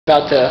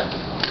about to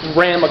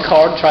ram a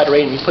card, try to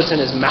raid him. He puts in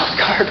his mouth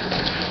guard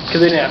because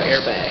they didn't have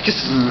airbags.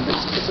 Puts in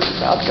his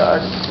mouth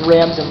guard,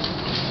 rams him.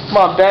 Come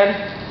on, Ben.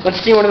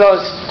 Let's see one of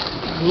those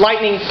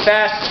lightning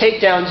fast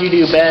takedowns you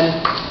do, Ben.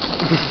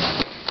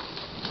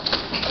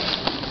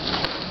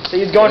 So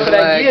he's going for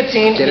that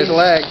guillotine. Get his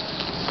leg.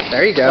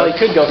 There you go. Well, he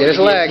could go for his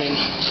leg.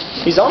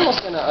 He's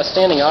almost in a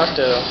standing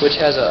octo, which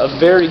has a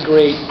very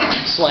great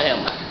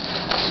slam.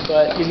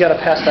 But he's got to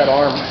pass that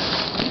arm.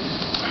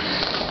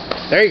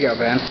 There you go,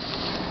 Ben.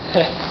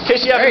 In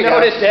case you haven't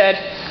noticed,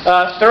 Ed,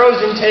 throws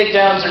and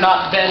takedowns are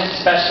not Ben's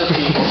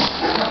specialty.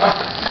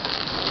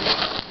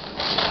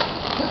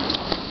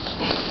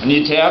 And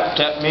you tap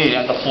me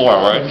at the floor,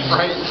 right?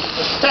 Right.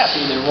 Tap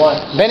either one.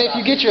 Ben, if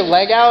you get your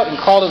leg out and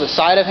call to the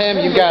side of him,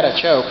 you've got a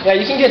choke. Yeah,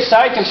 you can get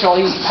side control.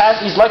 He's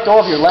let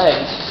go of your leg.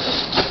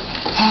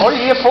 Or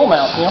you get full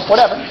mount,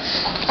 whatever.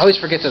 I always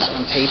forget this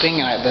when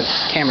taping and the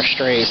camera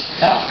strays.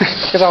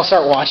 Because I'll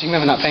start watching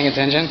them and not paying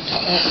attention.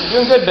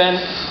 Doing good,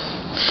 Ben.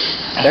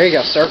 There you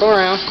go. Circle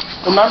around.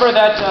 Remember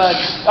that,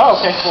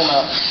 oh, okay, full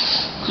mount.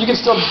 You can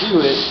still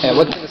do it. Yeah,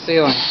 look to the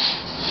ceiling.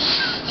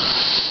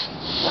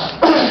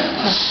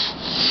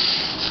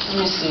 Let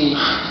me see.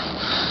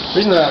 The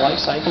reason that I like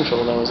side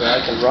control, though, is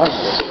that I can run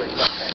with it.